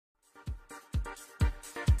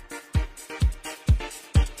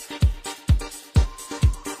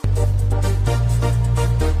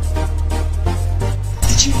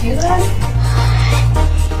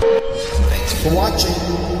for watching.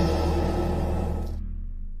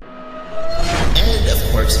 And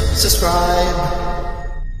of course, subscribe.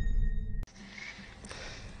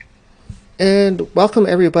 And welcome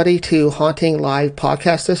everybody to Hauntinglive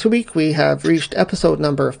podcast. This week we have reached episode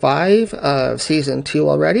number 5 of season 2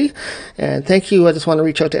 already. And thank you. I just want to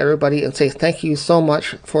reach out to everybody and say thank you so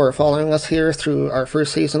much for following us here through our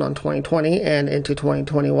first season on 2020 and into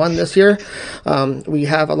 2021 this year. We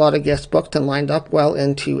have a lot of guests booked and lined up well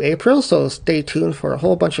into April, so stay tuned for a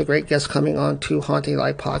whole bunch of great guests coming on to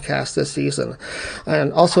Hauntinglive podcast this season.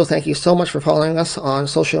 And also thank you so much for following us on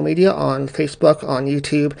social media, on Facebook, on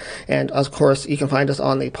YouTube, and of course, you can find us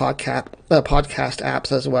on the podcast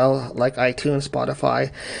apps as well, like iTunes, Spotify,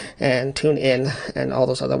 and TuneIn, and all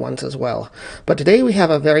those other ones as well. But today we have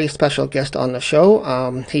a very special guest on the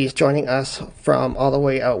show. He's joining us from all the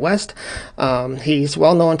way out west. He's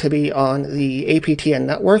well known to be on the APTN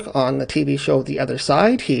network on the TV show The Other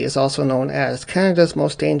Side. He is also known as Canada's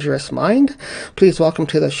Most Dangerous Mind. Please welcome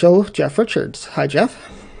to the show, Jeff Richards. Hi, Jeff.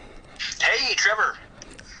 Hey, Trevor.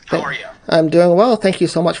 How are you? I'm doing well. Thank you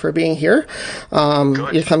so much for being here.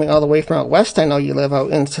 You're coming all the way from out west. I know you live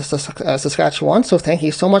out in Saskatchewan, so thank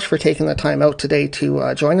you so much for taking the time out today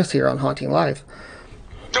to join us here on Hauntinglive.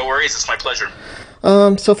 No worries. It's my pleasure.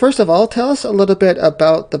 So first of all, tell us a little bit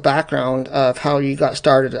about the background of how you got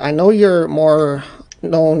started. I know you're more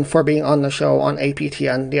known for being on the show on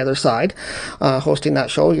APTN, The Other Side, hosting that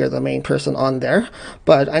show. You're the main person on there.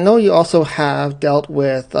 But I know you also have dealt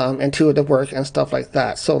with intuitive work and stuff like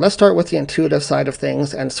that. So let's start with the intuitive side of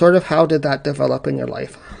things and sort of how did that develop in your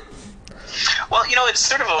life? Well, it's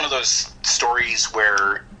sort of one of those stories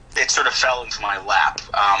where it sort of fell into my lap,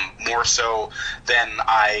 more so than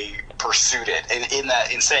I pursued it. And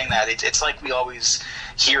in saying that, it's like we always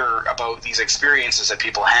hear about these experiences that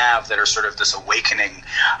people have that are sort of this awakening,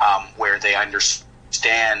 where they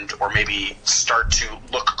understand or maybe start to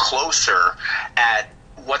look closer at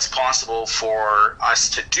what's possible for us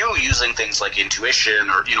to do using things like intuition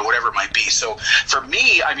or whatever it might be. So for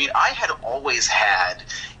me, I had always had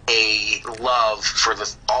a love for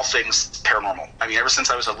all things paranormal. Ever since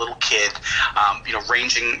I was a little kid,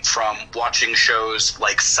 ranging from watching shows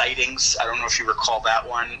like Sightings, I don't know if you recall that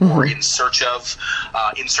one, or In Search of,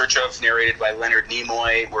 narrated by Leonard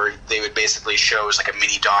Nimoy, where they would basically show, it was like a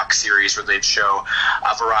mini doc series where they'd show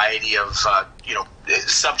a variety of,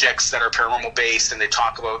 subjects that are paranormal based, and they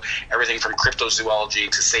talk about everything from cryptozoology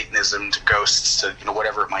to Satanism to ghosts to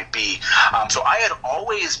whatever it might be. So I had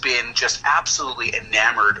always been just absolutely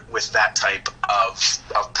enamored with that type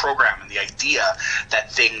of program and the idea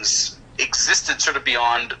that things existed sort of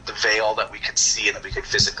beyond the veil that we could see and that we could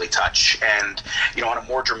physically touch. And on a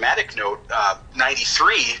more dramatic note,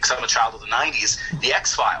 93, because I'm a child of the 90s, the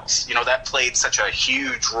X-Files, that played such a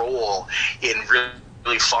huge role in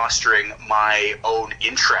really fostering my own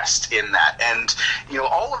interest in that. And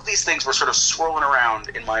all of these things were sort of swirling around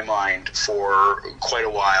in my mind for quite a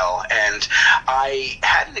while. And I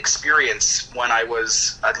had an experience when I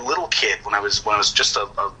was a little kid, when I was just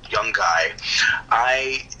a young guy.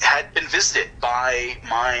 I had been visited by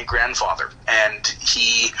my grandfather, and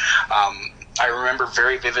he I remember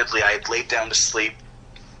very vividly, I had laid down to sleep.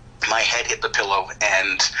 My head hit the pillow,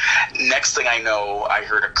 and next thing I know, I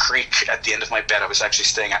heard a creak at the end of my bed. I was actually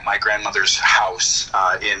staying at my grandmother's house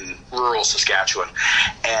in rural Saskatchewan,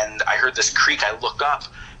 and I heard this creak. I look up,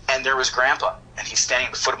 and there was Grandpa, and he's standing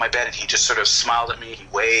at the foot of my bed, and he just sort of smiled at me. He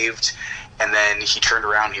waved, and then he turned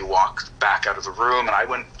around, and he walked back out of the room, and I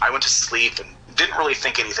went to sleep and didn't really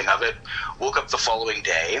think anything of it. Woke up the following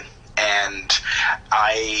day, and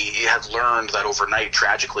I had learned that overnight,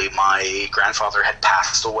 tragically, my grandfather had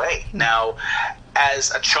passed away. Now, as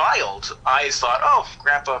a child, I thought, oh,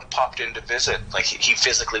 Grandpa popped in to visit. Like, he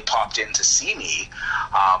physically popped in to see me,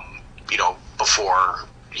 before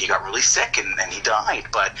he got really sick and he died.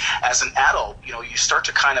 But as an adult, you start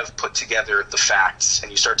to kind of put together the facts, and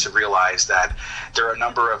you start to realize that there are a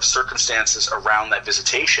number of circumstances around that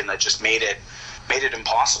visitation that just made it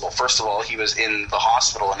impossible. First of all, he was in the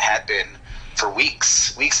hospital and had been for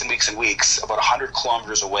weeks and weeks, about 100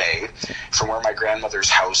 kilometers away from where my grandmother's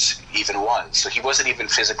house even was. So he wasn't even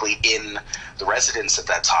physically in the residence at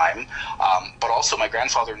that time. But also my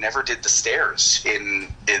grandfather never did the stairs in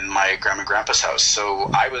my grandma and grandpa's house.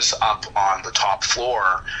 So I was up on the top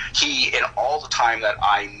floor. He, in all the time that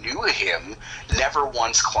I knew him, never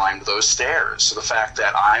once climbed those stairs. So the fact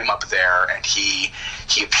that I'm up there and he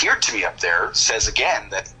appeared to be up there says again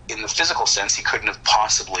that in the physical sense he couldn't have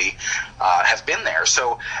possibly have been there.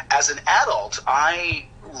 So as an adult, I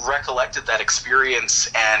recollected that experience,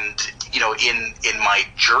 and in my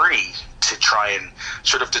journey to try and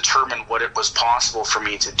sort of determine what it was possible for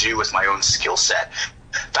me to do with my own skill set.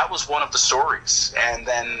 That was one of the stories. And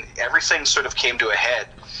then everything sort of came to a head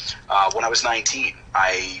when I was 19.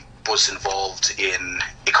 I was involved in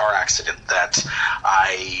a car accident that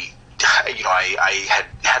I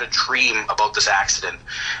had a dream about this accident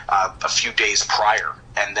a few days prior,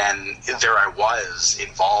 and then there I was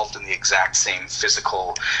involved in the exact same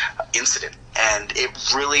physical incident, and it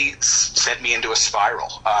really sent me into a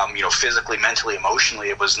spiral. Physically, mentally, emotionally,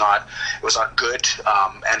 it was not good,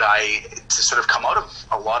 and I, to sort of come out of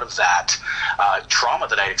a lot of that trauma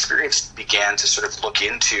that I experienced, began to sort of look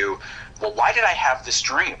into, well, why did I have this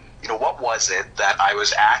dream? What was it that I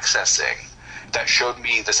was accessing that showed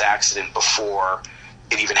me this accident before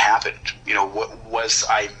it even happened? Was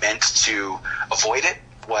I meant to avoid it?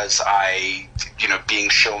 Was I, being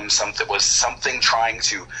shown something? Was something trying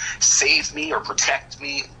to save me or protect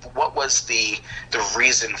me? What was the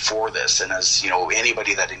reason for this? And as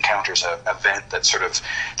anybody that encounters an event that sort of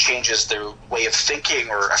changes their way of thinking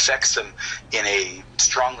or affects them in a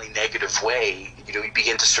strongly negative way, you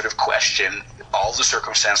begin to sort of question all the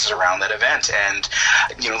circumstances around that event. And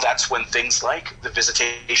that's when things like the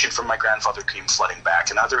visitation from my grandfather came flooding back,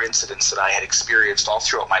 and other incidents that I had experienced all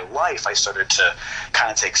throughout my life. I started to kind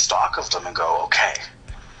of take stock of them and go, okay,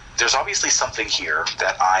 there's obviously something here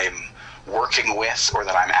that I'm working with or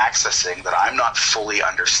that I'm accessing that I'm not fully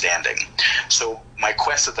understanding. So my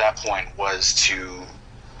quest at that point was to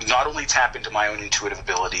not only tap into my own intuitive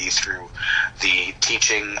ability through the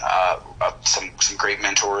teaching of some great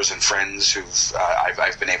mentors and friends who've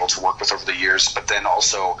I've been able to work with over the years, but then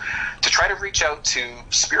also to try to reach out to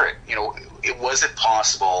spirit. Was it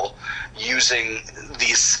possible, using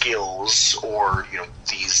these skills or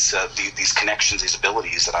these connections, these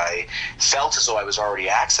abilities that I felt as though I was already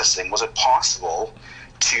accessing, was it possible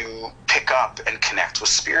to pick up and connect with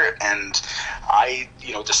spirit? And I,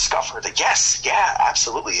 discovered that yes,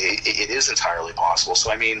 absolutely, it is entirely possible.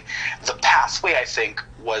 So, the pathway, I think,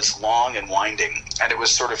 was long and winding, and it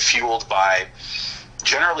was sort of fueled by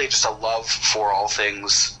generally just a love for all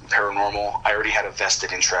things paranormal. I already had a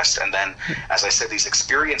vested interest, and then, as I said, these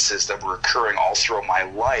experiences that were occurring all throughout my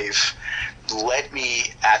life led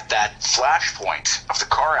me at that flashpoint of the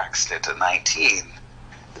car accident at 19.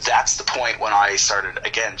 That's the point when I started,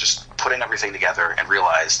 again, just putting everything together and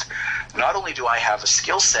realized, not only do I have a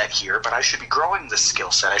skill set here, but I should be growing this skill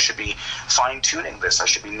set. I should be fine-tuning this. I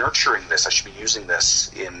should be nurturing this. I should be using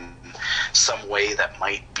this in some way that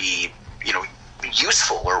might be,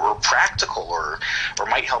 useful or practical or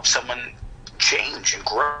might help someone change and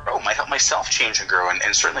grow, might help myself change and grow,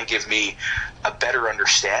 and certainly give me a better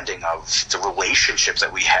understanding of the relationship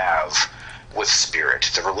that we have with spirit,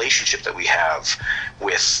 the relationship that we have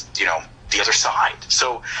with, the other side.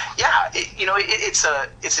 So, yeah, it's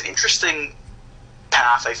an interesting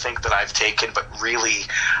path, I think, that I've taken, but really,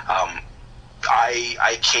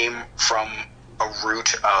 I came from a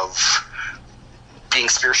root of being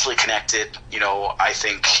spiritually connected. I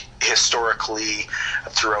think historically,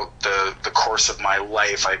 throughout the course of my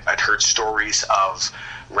life, I'd heard stories of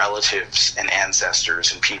relatives and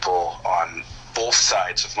ancestors and people on both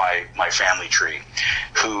sides of my family tree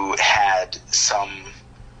who had some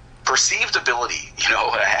perceived ability,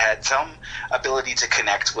 had some ability to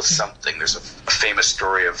connect with something. There's a famous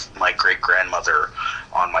story of my great-grandmother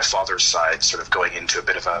on my father's side sort of going into a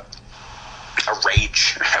bit of a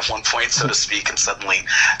rage at one point, so to speak, and suddenly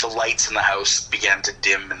the lights in the house began to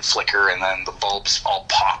dim and flicker, and then the bulbs all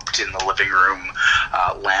popped in the living room,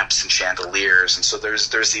 lamps and chandeliers. And so there's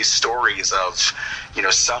these stories of,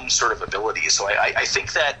 some sort of ability. So I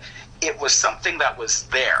think that it was something that was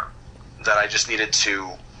there, that I just needed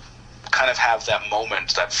to kind of have that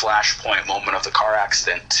moment, that flashpoint moment of the car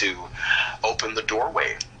accident, to open the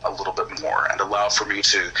doorway a little bit more and allow for me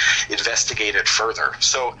to investigate it further.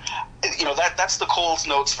 So, that's the Coles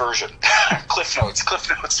Notes version, Cliff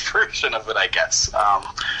Notes version of it, I guess.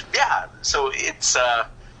 So it's a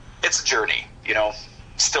journey,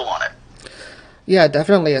 still on it. Yeah,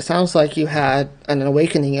 definitely. It sounds like you had an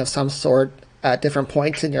awakening of some sort at different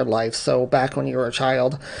points in your life. So back when you were a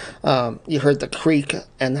child, you heard the creak,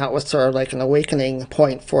 and that was sort of like an awakening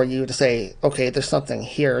point for you to say, okay, there's something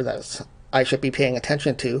here that's I should be paying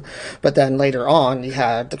attention to. But then later on, you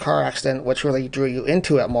had the car accident, which really drew you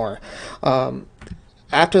into it more.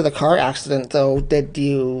 After the car accident, though, did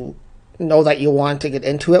you know that you wanted to get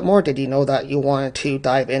into it more? Did you know that you wanted to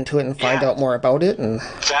dive into it and find out more about it? And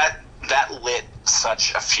that lit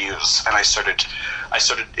such a fuse, and I started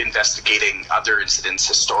investigating other incidents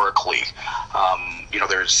historically.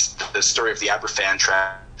 There's the story of the Aberfan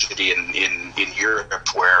tragedy in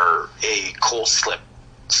Europe, where a coal slip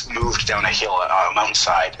moved down a hill on a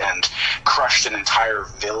mountainside and crushed an entire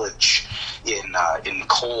village in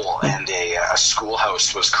coal, and a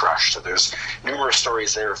schoolhouse was crushed. So there's numerous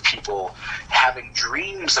stories there of people having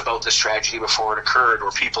dreams about this tragedy before it occurred,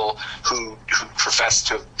 or people who professed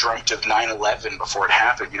to have dreamt of 9/11 before it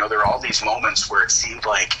happened. There are all these moments where it seemed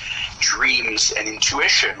like dreams and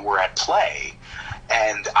intuition were at play.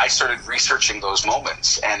 And I started researching those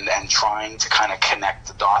moments and trying to kind of connect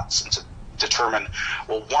the dots and to determine,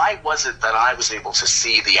 well, why was it that I was able to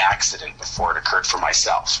see the accident before it occurred for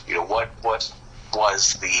myself? What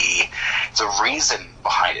was the reason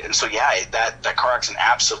behind it? And so, yeah, that car accident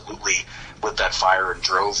absolutely lit that fire and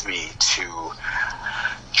drove me to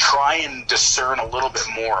try and discern a little bit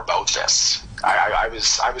more about this. I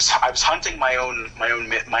was hunting my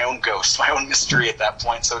own ghost, my own mystery at that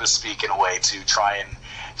point, so to speak, in a way, to try and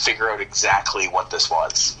figure out exactly what this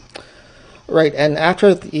was. Right, and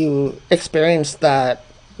after you experienced that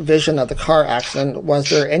vision of the car accident, was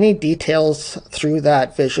there any details through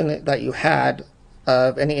that vision that you had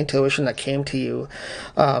of any intuition that came to you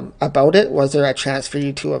about it? Was there a chance for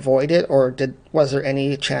you to avoid it, or was there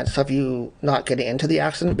any chance of you not getting into the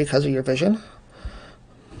accident because of your vision?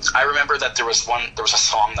 I remember that there was a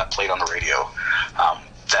song that played on the radio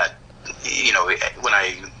that when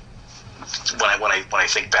I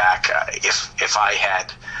think back, if I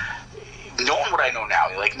had known what I know now,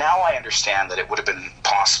 now I understand that it would have been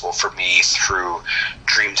possible for me through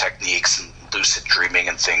dream techniques and lucid dreaming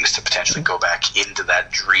and things to potentially go back into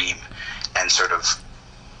that dream and sort of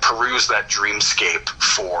peruse that dreamscape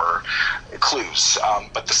for clues.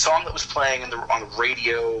 But the song that was playing on the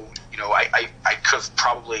radio, I could have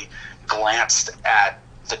probably glanced at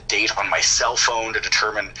the date on my cell phone to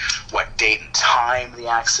determine what date and time the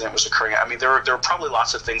accident was occurring. I mean, there were probably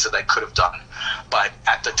lots of things that I could have done, but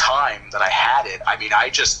at the time that I had it, I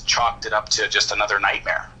just chalked it up to just another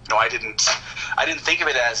nightmare. I didn't think of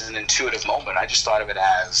it as an intuitive moment. I just thought of it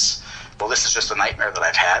as, well, this is just a nightmare that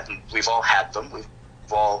I've had, and we've all had them. We've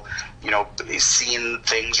all, seen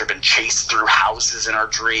things or been chased through houses in our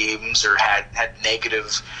dreams or had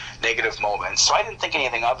negative moments. So I didn't think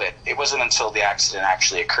anything of it. It wasn't until the accident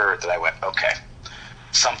actually occurred that I went, okay,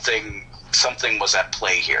 something was at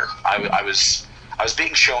play here. I was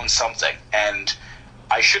being shown something, and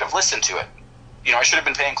I should have listened to it. I should have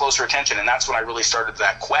been paying closer attention, and that's when I really started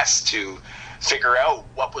that quest to figure out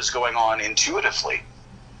what was going on intuitively.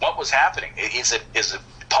 What was happening? Is it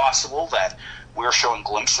possible that we're showing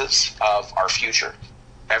glimpses of our future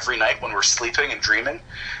every night when we're sleeping and dreaming?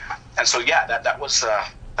 And so, yeah, that was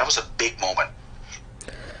a big moment.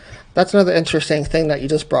 That's another interesting thing that you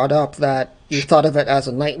just brought up, that you thought of it as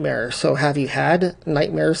a nightmare. So have you had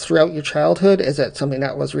nightmares throughout your childhood? Is it something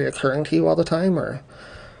that was reoccurring to you all the time, or?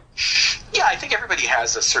 Yeah, I think everybody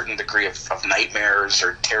has a certain degree of nightmares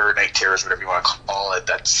or night terrors, whatever you want to call it,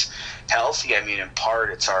 that's healthy. I mean, in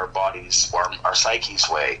part, it's our body's or our psyche's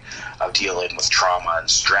way of dealing with trauma and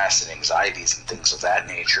stress and anxieties and things of that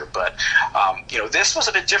nature. But, this was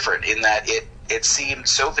a bit different in that it seemed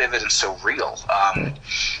so vivid and so real.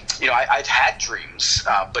 I'd had dreams,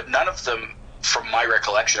 but none of them, from my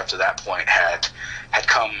recollection up to that point, had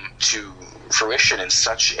come to fruition in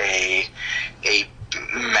such a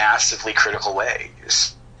massively critical way.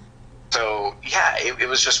 So yeah, it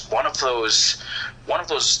was just one of those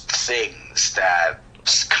things that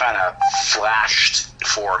kind of flashed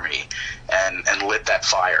for me and lit that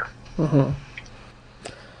fire. Mm-hmm.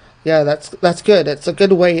 Yeah, that's good. It's a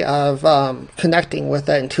good way of connecting with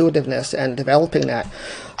that intuitiveness and developing that.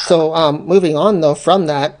 So moving on though from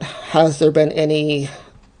that, has there been any,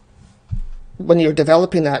 when you're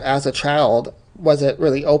developing that as a child, was it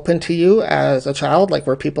really open to you as a child? Like,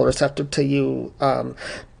 were people receptive to you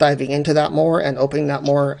diving into that more and opening that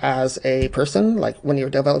more as a person, like when you're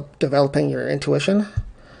developing your intuition?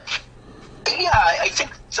 Yeah, I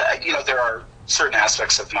think that, there are certain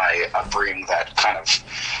aspects of my upbringing that kind of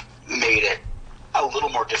made it a little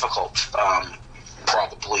more difficult.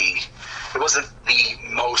 Probably it wasn't the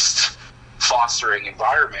most fostering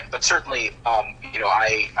environment, but certainly,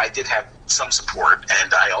 I did have some support,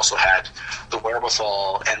 and I also had the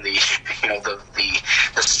wherewithal and the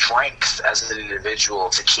strength as an individual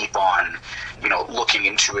to keep on, looking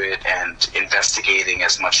into it and investigating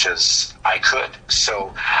as much as I could.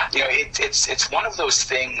 So, it's one of those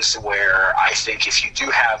things where I think if you do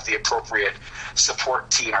have the appropriate support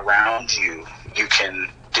team around you, you can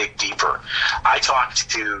dig deeper. I talked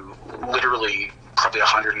to literally probably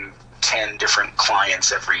 110 different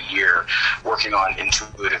clients every year, working on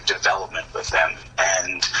intuitive development with them,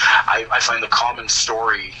 and I find the common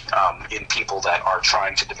story in people that are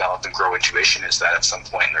trying to develop and grow intuition is that at some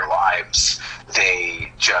point in their lives,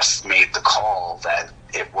 they just made the call that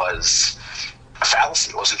it was a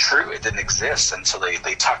fallacy. It wasn't true. It didn't exist. And so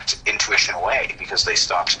they tucked intuition away because they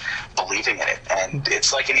stopped believing in it. And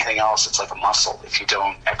it's like anything else. It's like a muscle. If you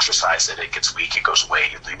don't exercise it, it gets weak, it goes away,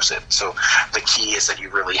 you lose it. So the key is that you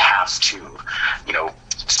really have to,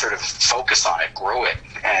 sort of focus on it, grow it,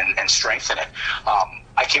 and strengthen it.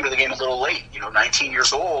 I came to the game a little late, 19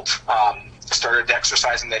 years old, started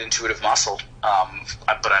exercising that intuitive muscle.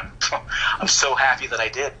 But I'm so happy that I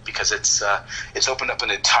did, because it's opened up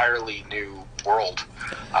an entirely new world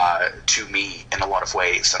to me in a lot of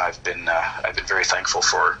ways, and I've been very thankful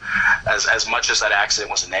for, as much as that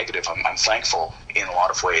accident was a negative, I'm thankful in a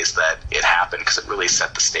lot of ways that it happened, because it really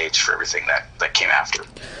set the stage for everything that came after.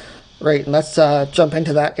 Right, and let's jump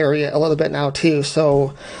into that area a little bit now too.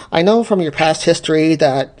 So I know from your past history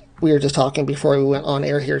that we were just talking before we went on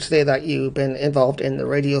air here today that you've been involved in the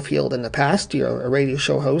radio field in the past. You're a radio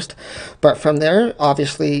show host. But from there,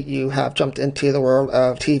 obviously, you have jumped into the world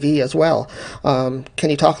of TV as well. Can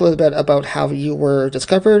you talk a little bit about how you were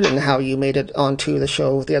discovered and how you made it onto the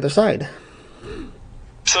show The Other Side?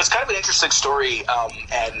 So it's kind of an interesting story,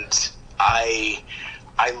 and I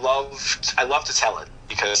love to tell it,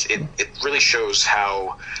 because it really shows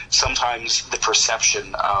how sometimes the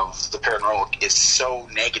perception of the paranormal is so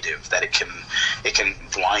negative that it can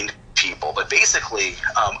blind people. But basically,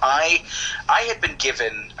 I had been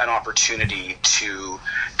given an opportunity to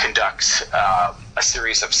conduct a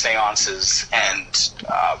series of seances and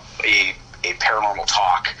a paranormal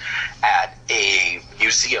talk at a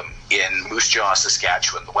museum in Moose Jaw,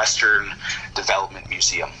 Saskatchewan, the Western Development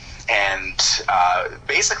Museum. And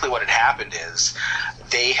basically what had happened is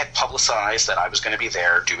they had publicized that I was going to be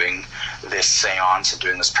there doing this seance and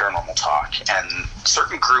doing this paranormal talk. And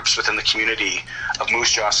certain groups within the community of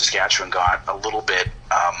Moose Jaw, Saskatchewan got a little bit,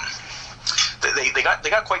 they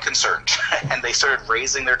got quite concerned. And they started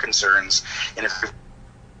raising their concerns in a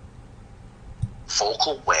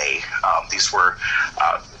vocal way. These were,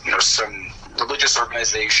 some religious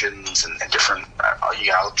organizations and different,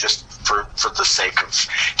 just for the sake of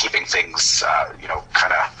keeping things,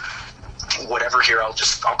 kind of whatever here, I'll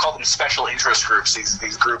call them special interest groups.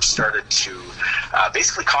 These groups started to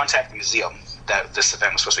basically contact the museum that this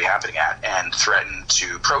event was supposed to be happening at, and threatened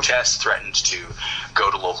to protest, threatened to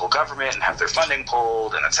go to local government and have their funding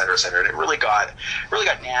pulled, and et cetera, et cetera. And it really got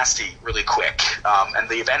nasty really quick. And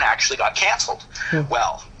the event actually got canceled.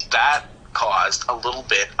 Well, that caused a little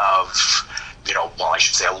bit of, I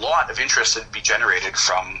should say a lot of interest to be generated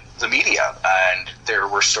from the media. And there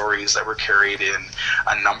were stories that were carried in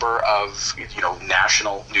a number of,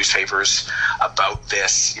 national newspapers about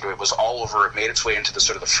this. It was all over. It made its way into the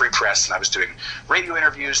sort of the free press, and I was doing radio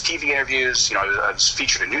interviews, TV interviews. I was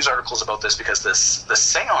featured in news articles about this, because the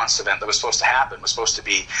seance event that was supposed to happen was supposed to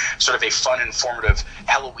be sort of a fun, informative,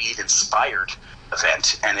 Halloween-inspired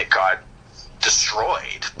event, and it got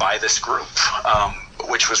destroyed by this group,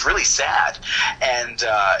 which was really sad. And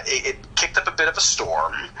it kicked up a bit of a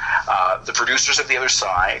storm. The producers of The Other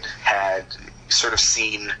Side had sort of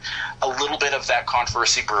seen a little bit of that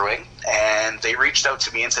controversy brewing, and they reached out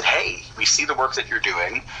to me and said, "Hey, we see the work that you're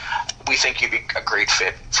doing. We think you'd be a great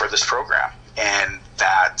fit for this program." And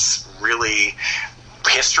that's really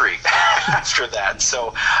history after that.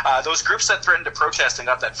 So those groups that threatened to protest and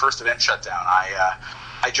got that first event shut down,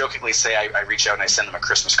 I jokingly say I reach out and I send them a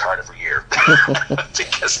Christmas card every year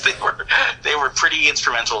because they were pretty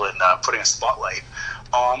instrumental in putting a spotlight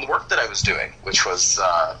on the work that I was doing, which was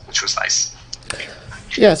nice.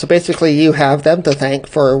 Yeah, so basically you have them to thank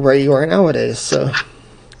for where you are nowadays. So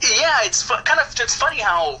yeah, it's funny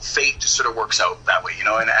how fate just sort of works out that way,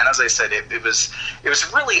 And as I said, it was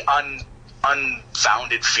really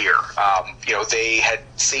unfounded fear. They had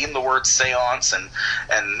seen the word seance and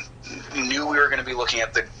knew we were going to be looking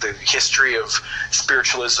at the history of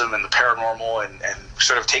spiritualism and the paranormal, and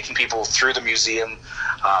sort of taking people through the museum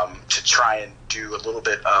to try and do a little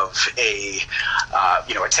bit of a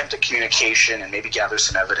attempt at communication and maybe gather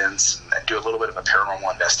some evidence and do a little bit of a paranormal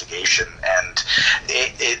investigation. And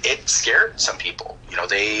it scared some people.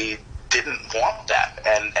 They didn't want that,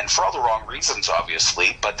 and for all the wrong reasons,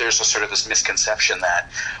 obviously. But there's a sort of this misconception that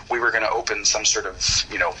we were going to open some sort of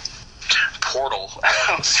portal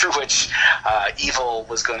through which evil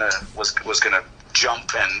was gonna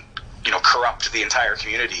jump and corrupt the entire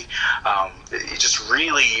community. Just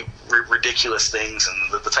really ridiculous things,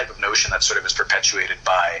 and the type of notion that sort of is perpetuated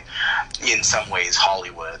by, in some ways,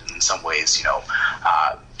 Hollywood, and in some ways,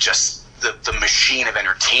 just the machine of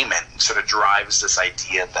entertainment sort of drives this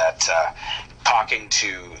idea that talking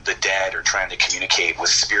to the dead or trying to communicate with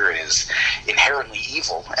spirit is inherently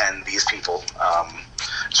evil, and these people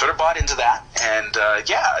sort of bought into that. And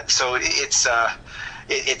so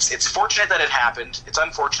it's fortunate that it happened. It's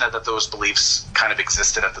unfortunate that those beliefs kind of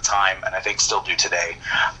existed at the time, and I think still do today.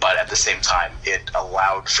 But at the same time, it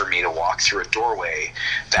allowed for me to walk through a doorway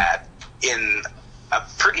that, in a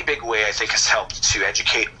pretty big way, I think has helped to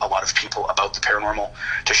educate a lot of people about the paranormal,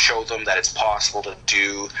 to show them that it's possible to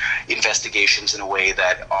do investigations in a way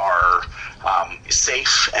that are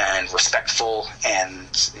safe and respectful, and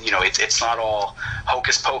it's not all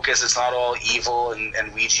hocus pocus, it's not all evil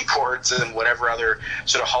and Ouija boards and whatever other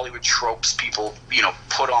sort of Hollywood tropes people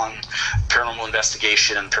put on paranormal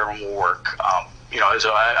investigation and paranormal work.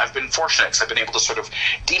 So I've been fortunate because I've been able to sort of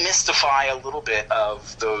demystify a little bit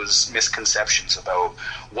of those misconceptions about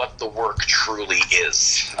what the work truly is.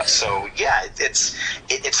 So yeah, it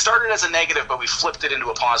started as a negative, but we flipped it into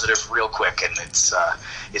a positive real quick, and it's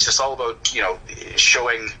just all about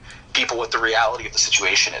showing people what the reality of the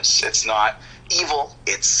situation is. It's not evil.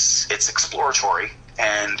 It's exploratory,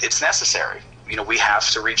 and it's necessary. We have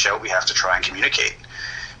to reach out. We have to try and communicate.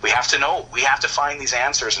 We have to know. We have to find these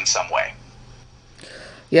answers in some way.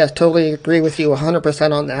 Yes, totally agree with you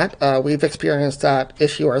 100% on that. We've experienced that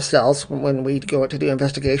issue ourselves when we go out to do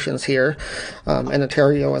investigations here in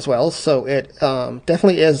Ontario as well. So it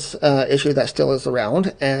definitely is an issue that still is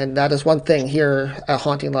around. And that is one thing here at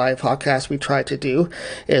Haunting Live podcast we try to do,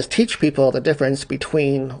 is teach people the difference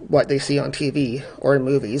between what they see on TV or in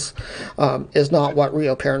movies is not what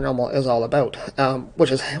real paranormal is all about,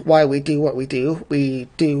 which is why we do what we do. We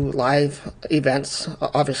do live events,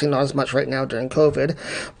 obviously not as much right now during COVID.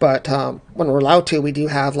 But when we're allowed to, we do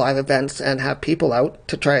have live events and have people out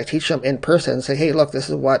to try to teach them in person and say, hey, look, this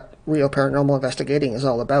is what real paranormal investigating is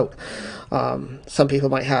all about. Some people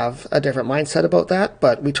might have a different mindset about that,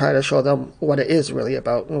 but we try to show them what it is really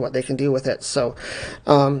about and what they can do with it. So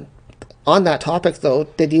on that topic, though,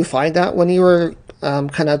 did you find that when you were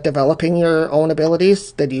kind of developing your own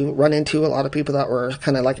abilities, did you run into a lot of people that were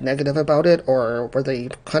kind of like negative about it, or were they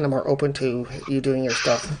kind of more open to you doing your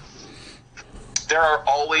stuff? There are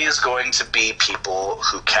always going to be people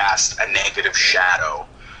who cast a negative shadow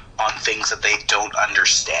on things that they don't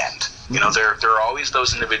understand. Mm-hmm. There are always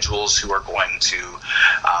those individuals who are going to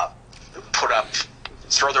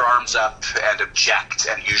throw their arms up and object,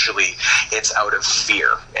 and usually it's out of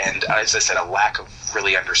fear and, as I said, a lack of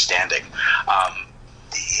really understanding.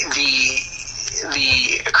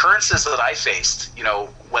 The occurrences that I faced,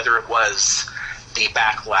 whether it was the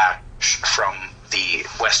backlash from the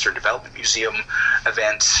Western Development Museum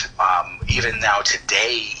event, even now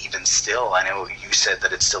today, even still, I know you said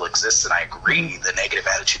that it still exists, and I agree, the negative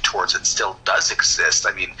attitude towards it still does exist.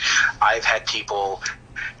 I mean, I've had people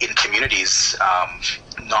in communities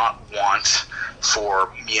not want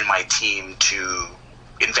for me and my team to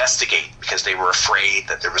investigate because they were afraid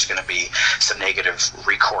that there was going to be some negative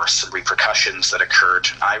recourse and repercussions that occurred.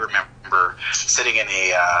 I remember sitting in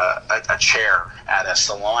a chair at a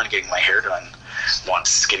salon getting my hair done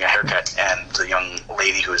once, getting a haircut, and the young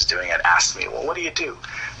lady who was doing it asked me, well, what do you do?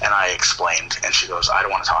 And I explained, and she goes, I don't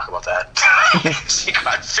want to talk about that. She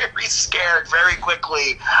got very scared very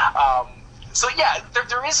quickly. So yeah,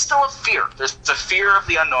 there is still a fear. There's a fear of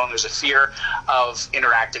the unknown. There's a fear of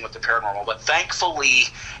interacting with the paranormal. But thankfully,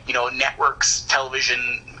 networks,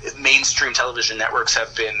 mainstream television networks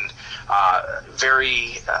have been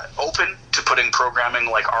very open to putting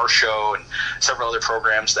programming like our show and several other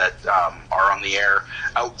programs that are on the air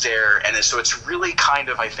out there. And so it's really kind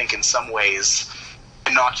of, I think, in some ways,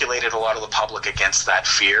 inoculated a lot of the public against that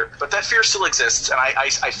fear. But that fear still exists, and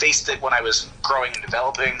I faced it when I was growing and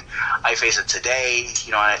developing. I face it today,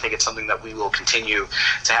 and I think it's something that we will continue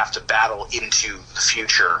to have to battle into the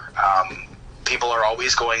future. People are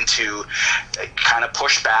always going to kind of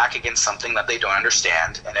push back against something that they don't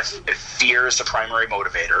understand, and if fear is the primary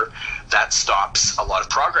motivator, that stops a lot of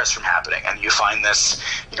progress from happening. And you find this,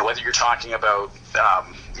 whether you're talking about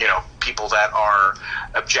people that are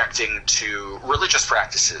objecting to religious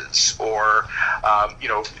practices or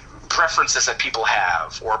preferences that people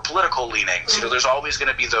have or political leanings. There's always going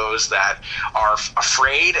to be those that are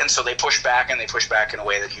afraid, and so they push back, and they push back in a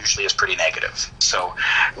way that usually is pretty negative. So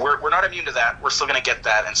we're not immune to that. We're still going to get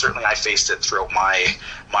that, and certainly I faced it throughout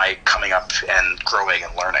my coming up and growing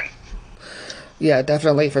and learning. Yeah,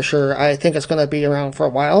 definitely, for sure. I think it's going to be around for a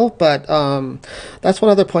while, but that's one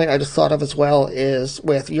other point I just thought of as well, is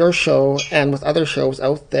with your show and with other shows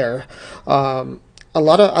out there, a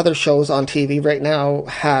lot of other shows on TV right now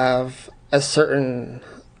have a certain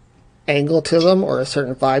angle to them or a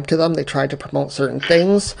certain vibe to them. They try to promote certain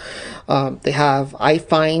things. They have, I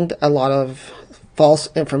find, a lot of false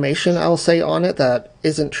information, I'll say, on it that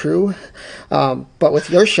isn't true. But with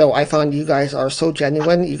your show, I found you guys are so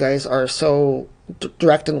genuine. You guys are so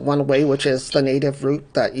direct in one way, which is the native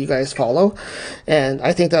route that you guys follow. And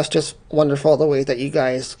I think that's just wonderful, the way that you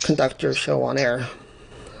guys conduct your show on air.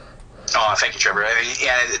 Oh, thank you, Trevor.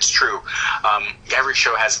 Yeah, it's true. Every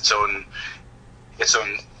show has its own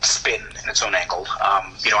spin and its own angle.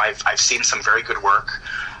 I've seen some very good work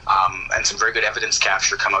and some very good evidence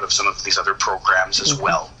capture come out of some of these other programs as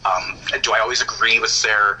well. Do I always agree with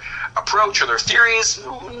their approach or their theories?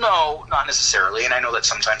 No, not necessarily. And I know that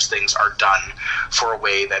sometimes things are done for a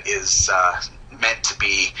way that is meant to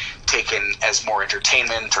be taken as more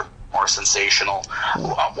entertainment or more sensational.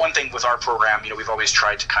 One thing with our program, we've always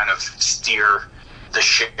tried to kind of steer the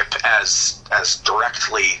ship as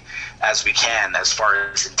directly as we can, as far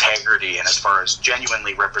as integrity and as far as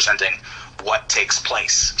genuinely representing what takes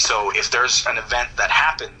place. So if there's an event that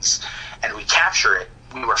happens and we capture it,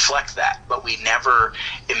 we reflect that, but we never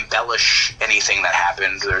embellish anything that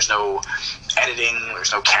happened. There's no editing,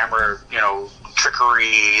 there's no camera,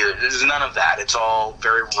 trickery, there's none of that. It's all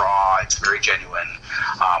very raw, it's very genuine,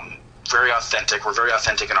 very authentic. We're very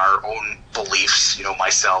authentic in our own beliefs,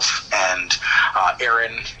 myself and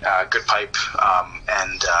Aaron Goodpipe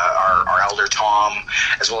and our elder Tom,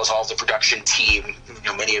 as well as all the production team,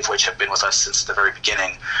 many of which have been with us since the very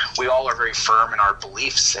beginning. We all are very firm in our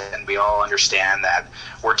beliefs, and we all understand that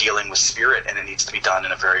we're dealing with spirit, and it needs to be done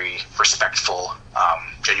in a very respectful,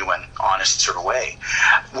 genuine, honest sort of way,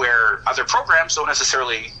 where other programs don't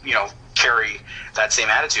necessarily, carry that same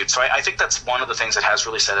attitude. So I think that's one of the things that has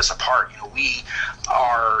really set us apart. We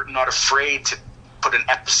are not afraid to put an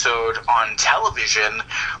episode on television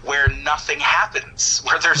where nothing happens,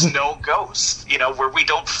 where there's no ghost, where we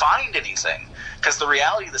don't find anything. Because the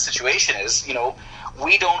reality of the situation is,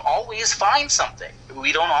 we don't always find something.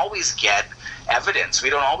 We don't always get evidence. We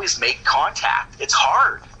don't always make contact. It's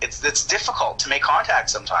hard. It's difficult to make contact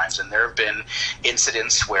sometimes. And there have been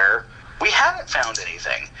incidents where we haven't found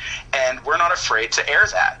anything, and we're not afraid to air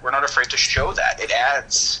that. We're not afraid to show that. It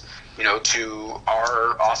adds, to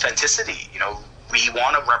our authenticity. We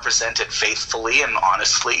want to represent it faithfully and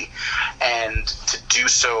honestly, and to do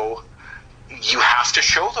so, you have to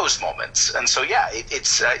show those moments. And so, yeah,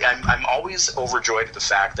 I'm always overjoyed at the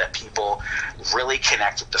fact that people really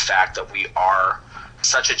connect with the fact that we are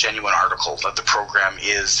such a genuine article, that the program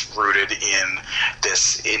is rooted in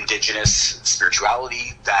this indigenous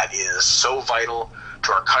spirituality that is so vital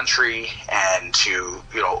to our country and to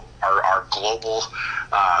our global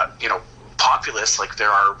populace. Like, there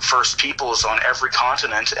are First Peoples on every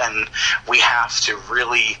continent, and we have to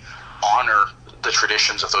really honor the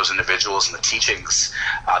traditions of those individuals and the teachings,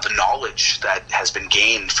 the knowledge that has been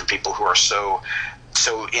gained from people who are so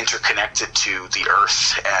interconnected to the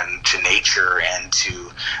earth and to nature and to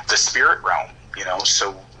the spirit realm.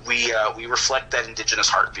 So we reflect that indigenous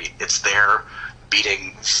heartbeat. It's there,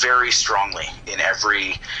 beating very strongly in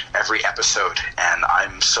every episode, and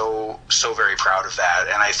I'm so very proud of that.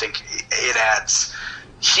 And I think it adds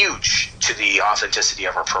huge to the authenticity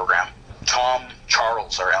of our program. Tom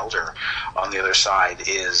Charles, our elder, on the other side,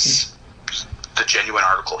 is the genuine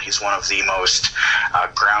article. He's one of the most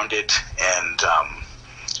grounded and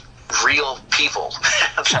real people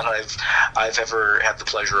that I've ever had the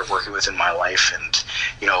pleasure of working with in my life. And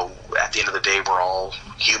at the end of the day, we're all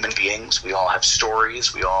human beings. We all have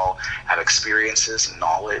stories. We all have experiences and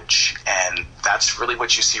knowledge, and that's really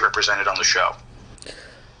what you see represented on the show.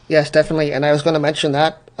 Yes, definitely. And I was going to mention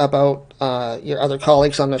that about your other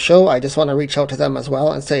colleagues on the show. I just want to reach out to them as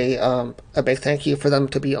well and say a big thank you for them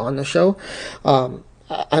to be on the show. I'm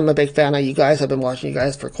a big fan of you guys. I've been watching you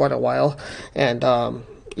guys for quite a while, and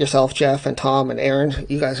yourself, Jeff, and Tom, and Aaron,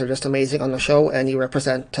 you guys are just amazing on the show, and you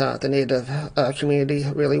represent the Native community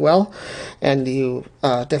really well, and you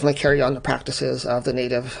definitely carry on the practices of the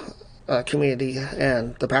Native community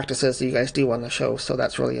and the practices you guys do on the show, so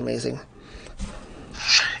that's really amazing.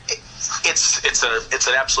 It's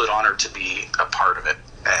an absolute honor to be a part of it,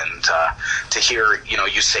 and to hear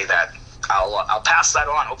you say that. I'll pass that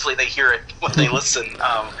on. Hopefully they hear it when they listen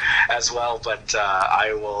as well, but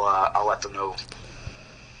I'll let them know.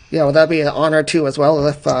 Yeah, well, that'd be an honor too as well.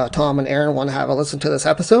 If Tom and Aaron want to have a listen to this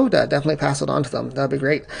episode, definitely pass it on to them. That'd be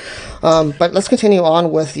great. But let's continue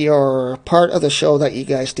on with your part of the show that you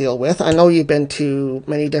guys deal with. I know you've been to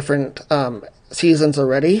many different seasons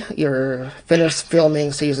already. You're finished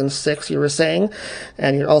filming season 6, you were saying,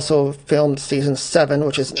 and you're also filmed season 7,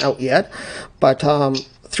 which isn't out yet. But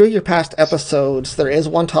through your past episodes, there is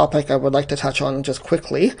one topic I would like to touch on just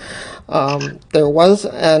quickly. There was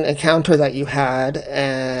an encounter that you had,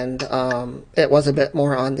 and it was a bit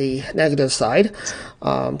more on the negative side.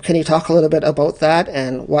 Can you talk a little bit about that,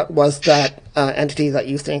 and what was that entity that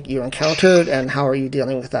you think you encountered, and how are you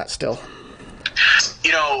dealing with that still?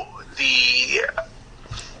 You know, the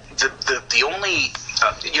only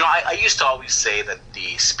I used to always say that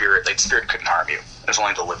the spirit couldn't harm you. There's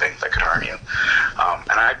only the living that could harm you,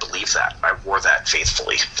 and I believe that. I wore that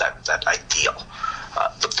faithfully. That ideal.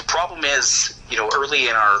 The problem is, early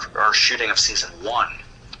in our shooting of season 1,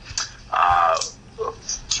 a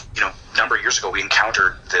number of years ago, we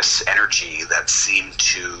encountered this energy that seemed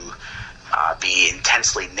to be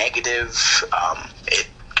intensely negative. It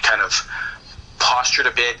kind of postured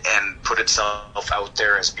a bit and put itself out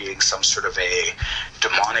there as being some sort of a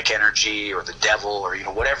demonic energy or the devil or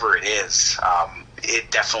whatever it is.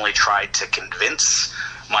 It definitely tried to convince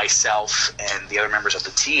myself and the other members of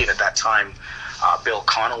the team at that time, Bill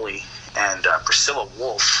Connolly and Priscilla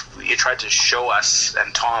Wolf. It tried to show us,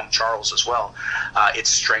 and Tom Charles as well, its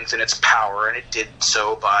strength and its power, and it did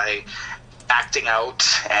so by acting out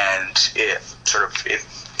and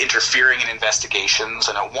interfering in investigations,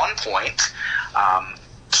 and at one point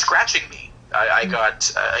scratching me. I got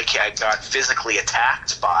physically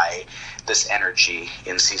attacked by this energy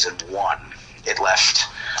in season 1. It left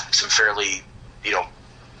some fairly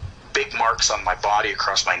big marks on my body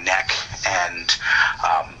across my neck, and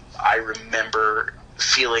I remember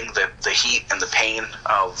feeling the heat and the pain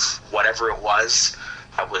of whatever it was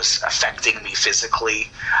that was affecting me physically.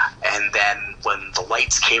 And then when the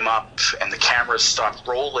lights came up and the cameras stopped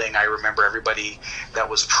rolling, I remember everybody that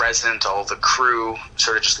was present, all the crew,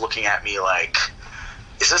 sort of just looking at me like,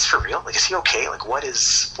 is this for real? Like, is he okay? Like, what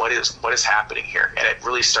is happening here? And it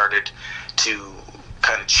really started to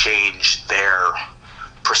kind of change their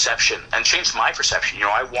perception and changed my perception.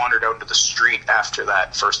 I wandered out into the street after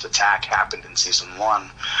that first attack happened in season 1,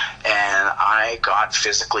 and I got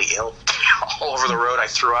physically ill all over the road. I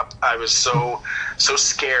threw up. I was so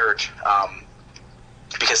scared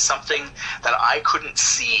because something that I couldn't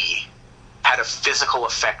see had a physical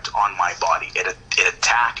effect on my body. It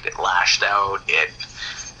attacked, it lashed out, it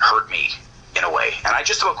hurt me in a way, and I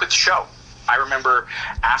just about quit the show. I remember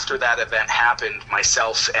after that event happened,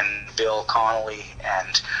 myself and Bill Connolly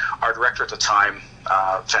and our director at the time,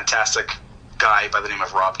 fantastic guy by the name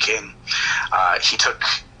of Rob King, he took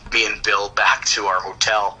me and Bill back to our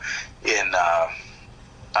hotel in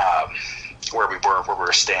where we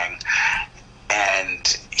were staying,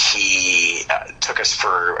 and he took us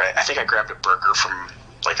for, I think I grabbed a burger from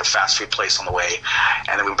like a fast food place on the way,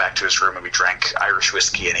 and then we went back to his room and we drank Irish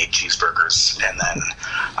whiskey and ate cheeseburgers, and then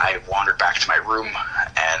I wandered back to my room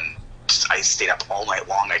and I stayed up all night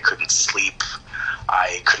long. I couldn't sleep.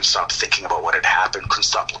 I couldn't stop thinking about what had happened, couldn't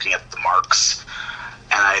stop looking at the marks,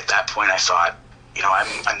 and at that point I thought, I'm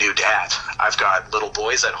a new dad. I've got little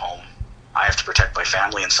boys at home. I have to protect my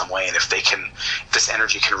family in some way, and if this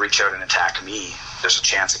energy can reach out and attack me, there's a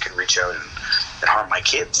chance it can reach out and harm my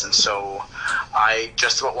kids. And so I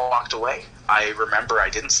just about walked away. I remember I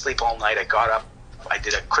didn't sleep all night. I got up, I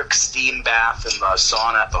did a quick steam bath in the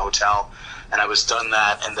sauna at the hotel, and I was done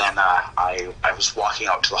that, and then I was walking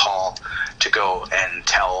out to the hall to go and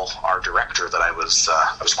tell our director that I was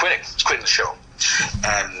quitting. I was quitting the show.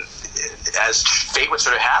 And as fate would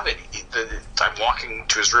sort of have it, I'm walking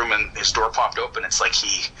to his room and his door popped open. It's like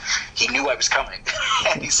he knew I was coming.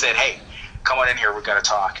 And he said, "Hey, come on in here, we've got to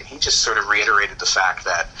talk." And he just sort of reiterated the fact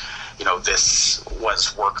that, this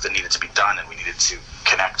was work that needed to be done, and we needed to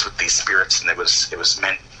connect with these spirits, and it was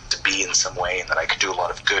meant to be in some way, and that I could do a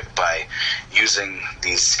lot of good by using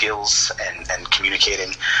these skills and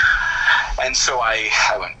communicating. And so I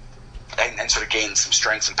went and sort of gained some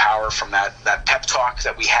strength and power from that pep talk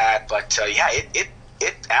that we had. But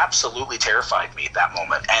it absolutely terrified me at that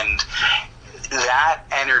moment, and that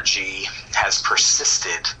energy has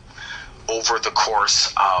persisted over the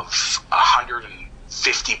course of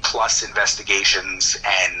 150 plus investigations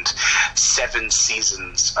and 7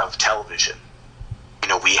 seasons of television.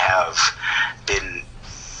 We have been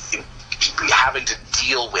having to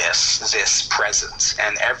deal with this presence,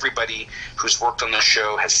 and everybody who's worked on the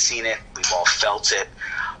show has seen it. We've all felt it.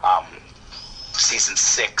 Season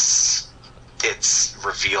 6, it's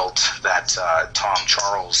revealed that Tom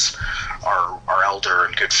Charles, our elder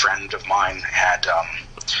and good friend of mine, had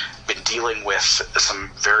been dealing with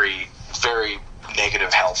some very, very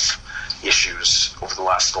negative health issues over the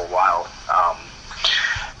last little while.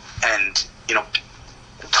 And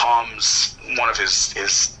Tom's, one of his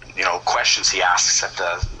questions he asks at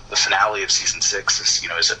the finale of season 6 is,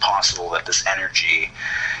 is it possible that this energy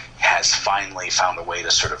has finally found a way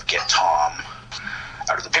to sort of get Tom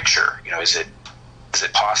out of the picture? Is it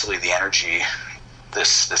possibly the energy,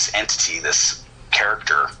 this entity, this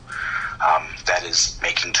character that is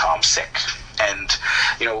making Tom sick? And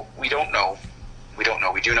we don't know.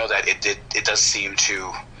 We do know that it does seem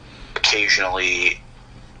to occasionally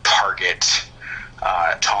target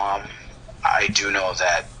Tom. I do know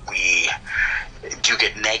that we do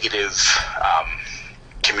get negative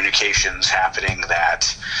communications happening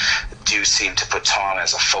that do seem to put Tom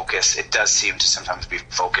as a focus. It does seem to sometimes be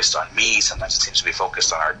focused on me. Sometimes it seems to be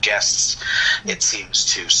focused on our guests. It seems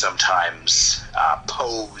to sometimes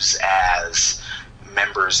pose as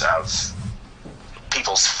members of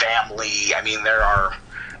people's family. I mean, there are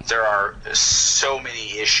so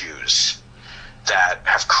many issues that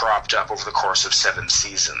have cropped up over the course of 7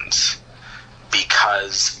 seasons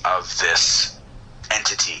because of this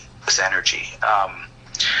entity, this energy.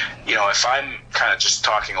 If I'm kind of just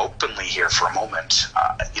talking openly here for a moment,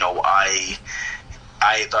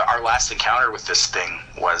 our last encounter with this thing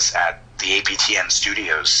was at the APTN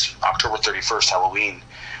studios, October 31st, Halloween.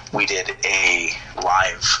 We did a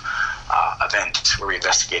live event where we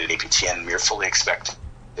investigated APTN. We were fully expecting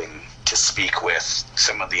to speak with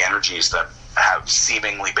some of the energies that have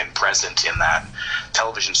seemingly been present in that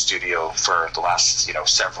television studio for the last,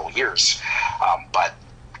 several years. But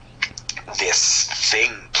this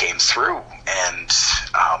thing came through and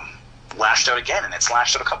lashed out again, and it's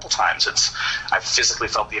lashed out a couple times. I've physically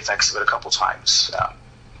felt the effects of it a couple times.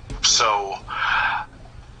 So I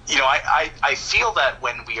feel that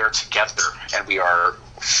when we are together and we are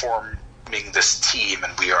forming this team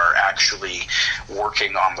and we are actually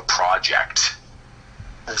working on the project,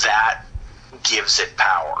 that gives it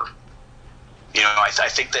power. I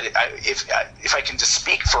think that if I can just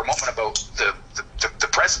speak for a moment about the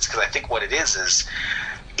presence, because I think what it is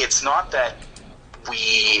it's not that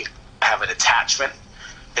we have an attachment.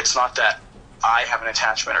 It's not that I have an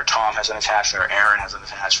attachment or Tom has an attachment or Aaron has an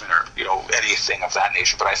attachment or anything of that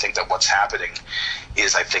nature. But I think that what's happening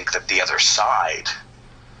is I think that the other side,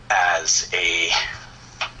 as a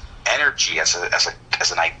energy, as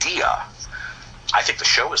an idea, I think the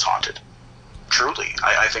show is haunted. Truly,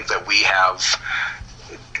 I think that we have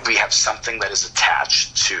something that is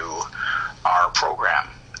attached to our program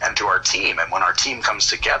and to our team, and when our team comes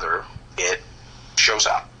together, it shows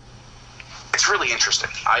up. It's really interesting.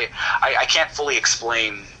 I can't fully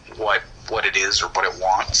explain what it is or what it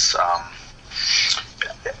wants.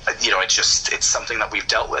 It's something that we've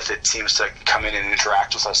dealt with. It seems to come in and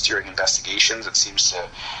interact with us during investigations. It seems to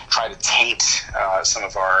try to taint some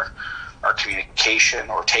of our communication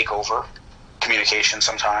or take over communication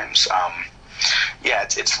sometimes.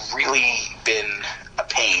 It's really been a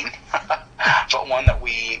pain, but one that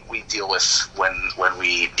we deal with when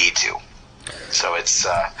we need to. So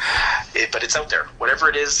but it's out there. Whatever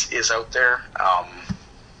it is out there,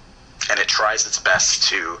 and it tries its best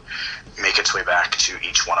to make its way back to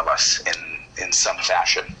each one of us in some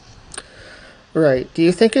fashion. Right. Do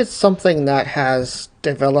you think it's something that has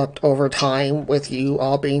developed over time with you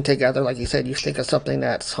all being together? Like you said, you think it's something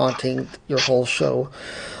that's haunting your whole show.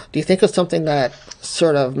 Do you think it's something that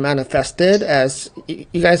sort of manifested as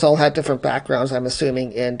you guys all had different backgrounds, I'm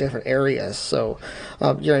assuming, in different areas? So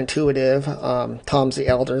you're intuitive. Tom's the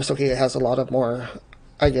elder, so he has a lot of more,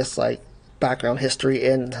 I guess, like background history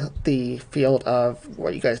in the field of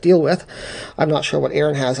what you guys deal with. I'm not sure what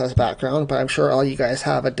Aaron has as background, but I'm sure all you guys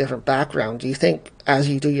have a different background. Do you think as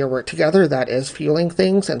you do your work together that is fueling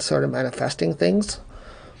things and sort of manifesting things?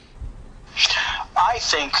 I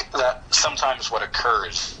think that sometimes what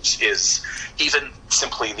occurs is even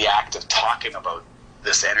simply the act of talking about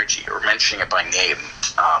this energy or mentioning it by name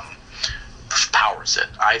powers it.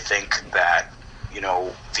 I think that,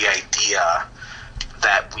 the idea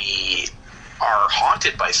that we are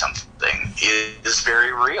haunted by something is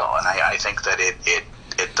very real, and I think that it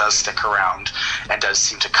does stick around and does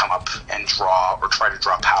seem to come up and try to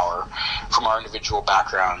draw power from our individual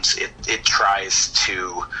backgrounds. It tries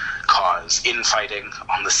to cause infighting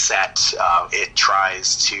on the set. It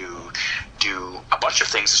tries to do a bunch of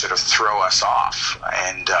things to sort of throw us off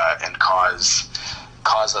and cause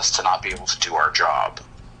us to not be able to do our job.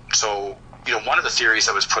 So, one of the theories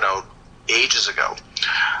that was put out ages ago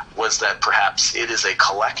was that perhaps it is a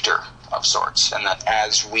collector of sorts, and that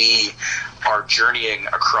as we are journeying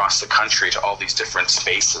across the country to all these different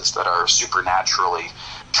spaces that are supernaturally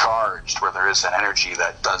charged, where there is an energy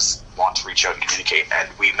that does want to reach out and communicate, and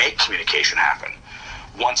we make communication happen.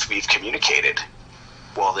 Once we've communicated,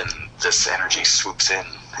 well, then this energy swoops in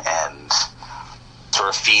and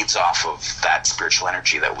sort of feeds off of that spiritual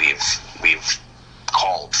energy that we've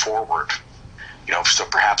called forward. So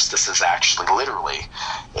perhaps this is actually literally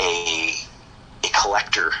a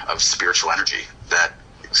collector of spiritual energy that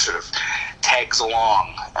sort of tags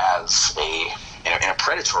along as in a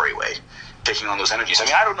predatory way, taking on those energies. I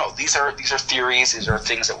mean, I don't know. These are theories. These are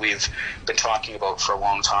things that we've been talking about for a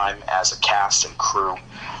long time as a cast and crew.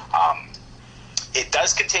 It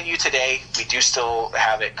does continue today. We do still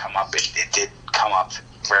have it come up. It did come up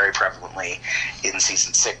very prevalently in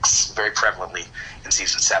season 6, very prevalently in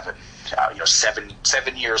season 7.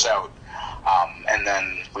 7 years out, and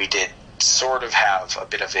then we did sort of have a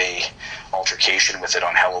bit of a altercation with it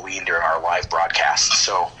on Halloween during our live broadcast.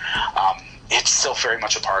 So it's still very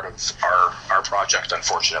much a part of our project,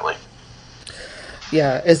 unfortunately.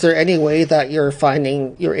 Yeah. Is there any way that you're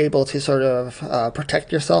finding you're able to sort of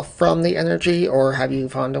protect yourself from the energy, or have you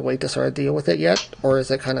found a way to sort of deal with it yet? Or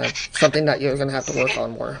is it kind of something that you're going to have to work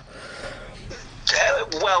on more?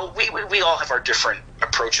 Well, we all have our different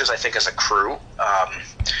approaches, I think, as a crew.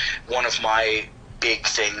 One of my big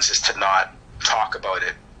things is to not talk about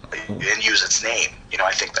it and use its name.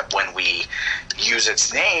 I think that when we use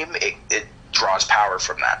its name, it draws power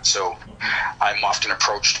from that. So I'm often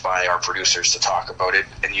approached by our producers to talk about it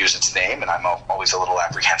and use its name, and I'm always a little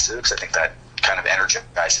apprehensive because I think that kind of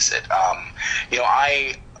energizes it.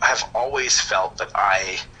 I have always felt that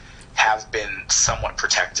I have been somewhat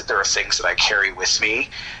protected. There are things that I carry with me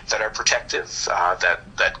that are protective,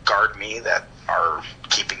 that guard me, that are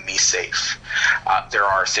keeping me safe. There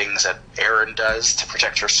are things that Erin does to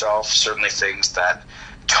protect herself, certainly things that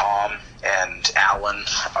Tom and Alan,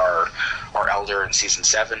 our elder in season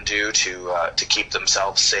 7, do to keep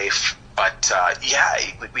themselves safe. But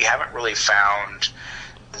we haven't really found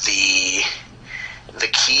the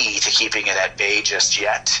key to keeping it at bay just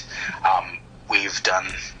yet. We've done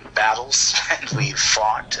battles and we've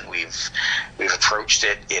fought and we've approached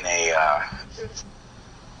it in a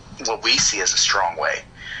what we see as a strong way,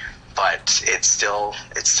 but it still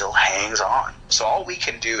hangs on. So all we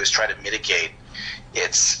can do is try to mitigate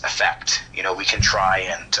its effect. We can try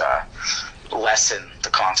and lessen the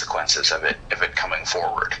consequences of it coming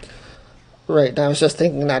forward. Right. And I was just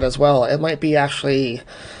thinking that as well. It might be actually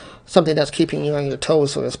something that's keeping you on your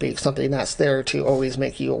toes, so to speak, something that's there to always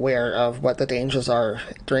make you aware of what the dangers are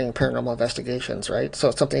during paranormal investigations, right? So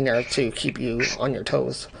it's something there to keep you on your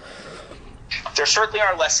toes. There certainly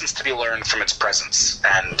are lessons to be learned from its presence,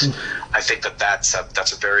 and I think that's a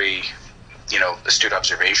very astute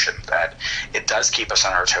observation, that it does keep us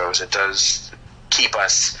on our toes. It does keep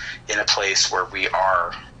us in a place where we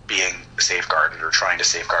are being safeguarded or trying to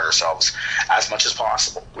safeguard ourselves as much as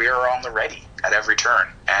possible. We are on the ready at every turn,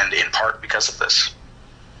 and in part because of this.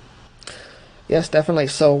 Yes, definitely.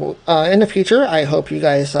 So in the future, I hope you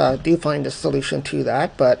guys do find a solution to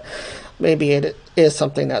that, but maybe it is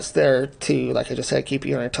something that's there to, like I just said, keep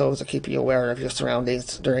you on your toes, to keep you aware of your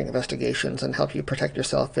surroundings during investigations and help you protect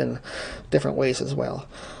yourself in different ways as well.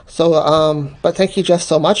 So, but thank you, Jess,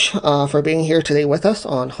 so much for being here today with us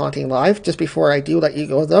on Haunting Live. Just before I do let you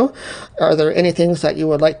go, though, are there any things that you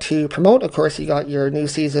would like to promote? Of course, you got your new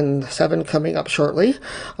season 7 coming up shortly,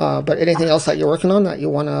 but anything else that you're working on that you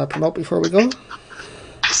want to promote before we go?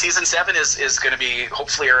 Season 7 is going to be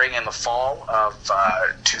hopefully airing in the fall of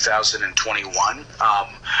 2021.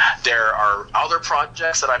 There are other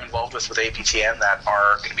projects that I'm involved with APTN that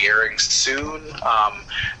are going to be airing soon.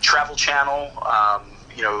 Travel Channel,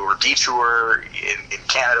 or Detour. In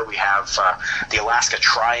Canada, we have the Alaska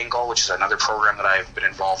Triangle, which is another program that I've been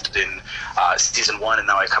involved in season 1, and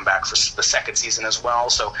now I come back for the second season as well.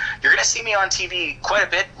 So you're going to see me on TV quite a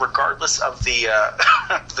bit, regardless of the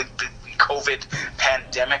COVID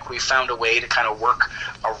pandemic. We found a way to kind of work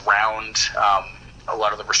around a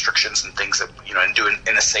lot of the restrictions and things that, and do it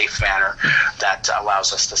in a safe manner that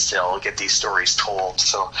allows us to still get these stories told.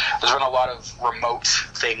 So there's been a lot of remote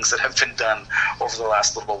things that have been done over the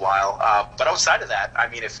last little while. But outside of that, I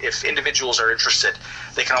mean, if individuals are interested,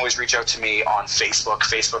 they can always reach out to me on Facebook,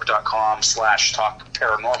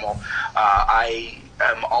 facebook.com/talkparanormal. I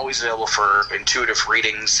am always available for intuitive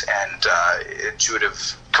readings and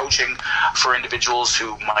intuitive coaching for individuals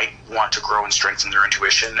who might want to grow and strengthen their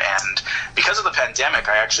intuition. And because of the pandemic,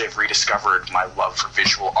 I actually have rediscovered my love for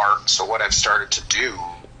visual art. So what I've started to do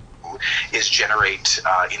is generate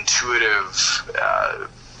intuitive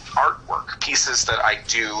artwork, pieces that I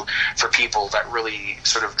do for people that really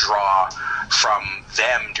sort of draw from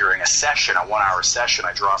them during a session, a 1-hour session.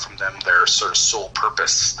 I draw from them their sort of soul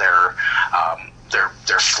purpose, their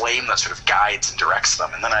flame that sort of guides and directs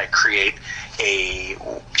them, and then I create a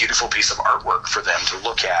beautiful piece of artwork for them to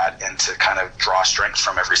look at and to kind of draw strength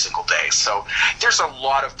from every single day. So there's a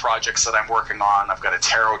lot of projects that I'm working on. I've got a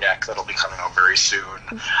tarot deck that'll be coming out very soon.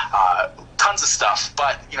 Tons of stuff.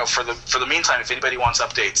 But, for the meantime, if anybody wants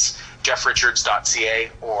updates, jeffrichards.ca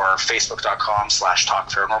or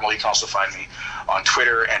facebook.com/talkparanormal. You can also find me on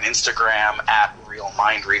Twitter and Instagram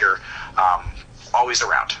 @realmindreader. Always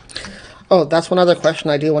around. Oh, that's one other question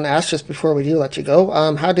I do want to ask just before we do let you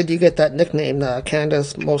go. How did you get that nickname,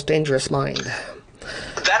 Canada's Most Dangerous Mind?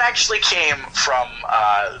 That actually came from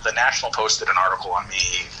the National Post did an article on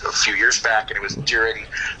me a few years back, and it was during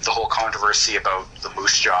the whole controversy about the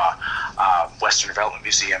Moose Jaw Western Development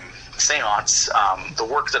Museum seance. The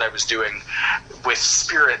work that I was doing with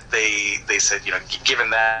Spirit, they said, given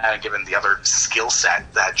that and given the other skill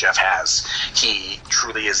set that Jeff has, he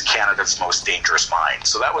truly is Canada's most dangerous mind.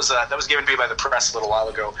 So that was given to me by the press a little while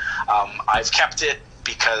ago. I've kept it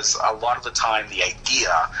because a lot of the time the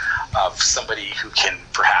idea of somebody who can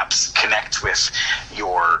perhaps connect with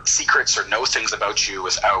your secrets or know things about you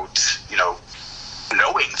without,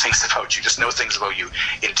 knowing things about you, just know things about you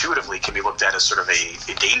intuitively, can be looked at as sort of a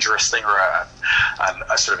dangerous thing or a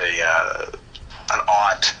sort of an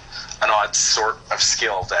odd sort of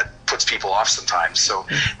skill that puts people off sometimes. So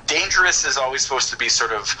dangerous is always supposed to be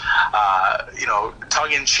sort of,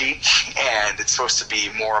 tongue-in-cheek, and it's supposed to be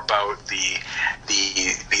more about the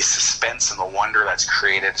suspense and the wonder that's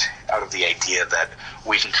created out of the idea that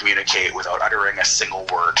we can communicate without uttering a single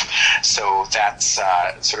word. So that's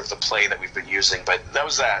sort of the play that we've been using. But that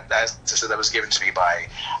was that was given to me by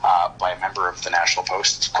a member of the National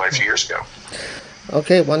Post quite a few years ago.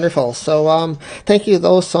 Okay, wonderful. So thank you,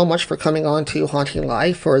 though, so much for coming on to Haunting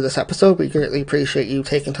Live for this episode. We greatly appreciate you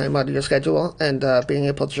taking time out of your schedule and being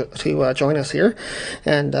able to join us here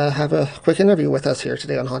and have a quick interview with us here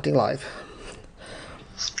today on Haunting Live.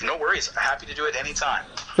 No worries. Happy to do it anytime.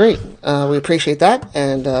 Great. We appreciate that.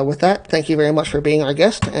 And with that, thank you very much for being our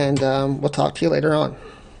guest, and we'll talk to you later on.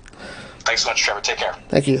 Thanks so much, Trevor. Take care.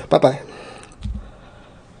 Thank you. Bye-bye.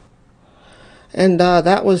 And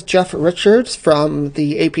that was Jeff Richards from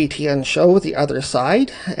the APTN show, The Other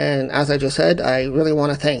Side. And as I just said, I really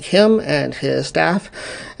want to thank him and his staff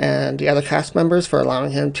and the other cast members for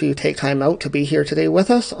allowing him to take time out to be here today with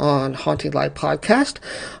us on Haunting Live Podcast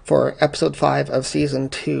for episode 5 of season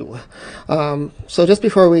 2. So just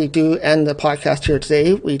before we do end the podcast here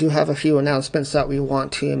today, we do have a few announcements that we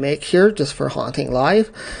want to make here just for Haunting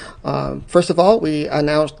Live. First of all, we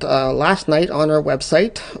announced last night on our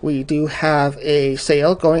website, we do have a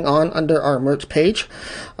sale going on under our merch page.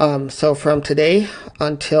 So from today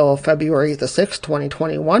until February the 6th,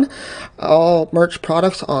 2021, all merch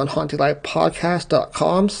products on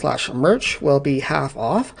hauntinglivepodcast.com/merch will be half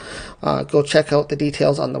off. Go check out the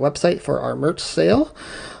details on the website for our merch sale.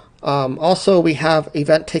 Also, we have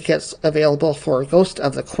event tickets available for Ghost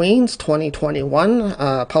of the Queens 2021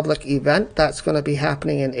 public event. That's going to be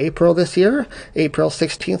happening in April this year, April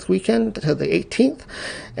 16th weekend to the 18th.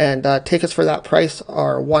 And tickets for that price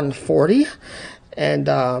are $140. And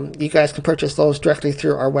you guys can purchase those directly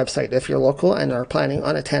through our website if you're local and are planning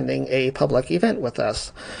on attending a public event with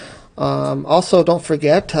us. Also, don't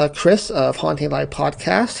forget Chris of Haunting Live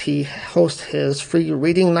Podcast. He hosts his free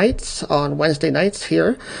reading nights on Wednesday nights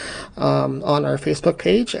here on our Facebook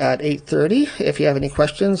page at 8:30. If you have any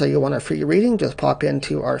questions or you want a free reading, just pop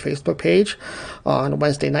into our Facebook page on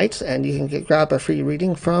Wednesday nights and you can grab a free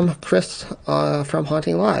reading from Chris from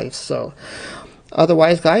Haunting Live. So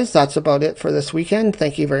otherwise, guys, that's about it for this weekend.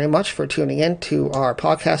 Thank you very much for tuning in to our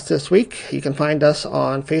podcast this week. You can find us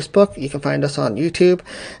on Facebook, you can find us on YouTube,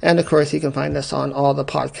 and of course, you can find us on all the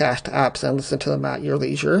podcast apps and listen to them at your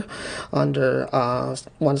leisure under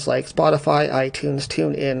ones like Spotify, iTunes,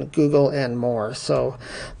 TuneIn, Google, and more. So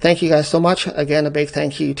thank you guys so much. Again, a big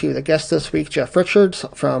thank you to the guest this week, Jeff Richards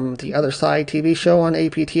from The Other Side TV show on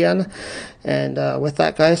APTN. And with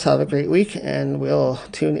that, guys, have a great week, and we'll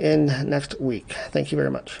tune in next week. Thank you very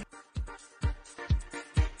much.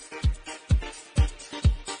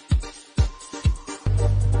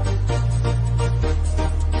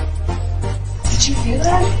 Did you hear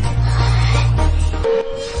that?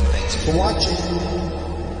 Thanks for watching.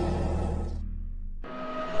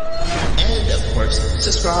 And of course,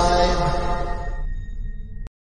 subscribe.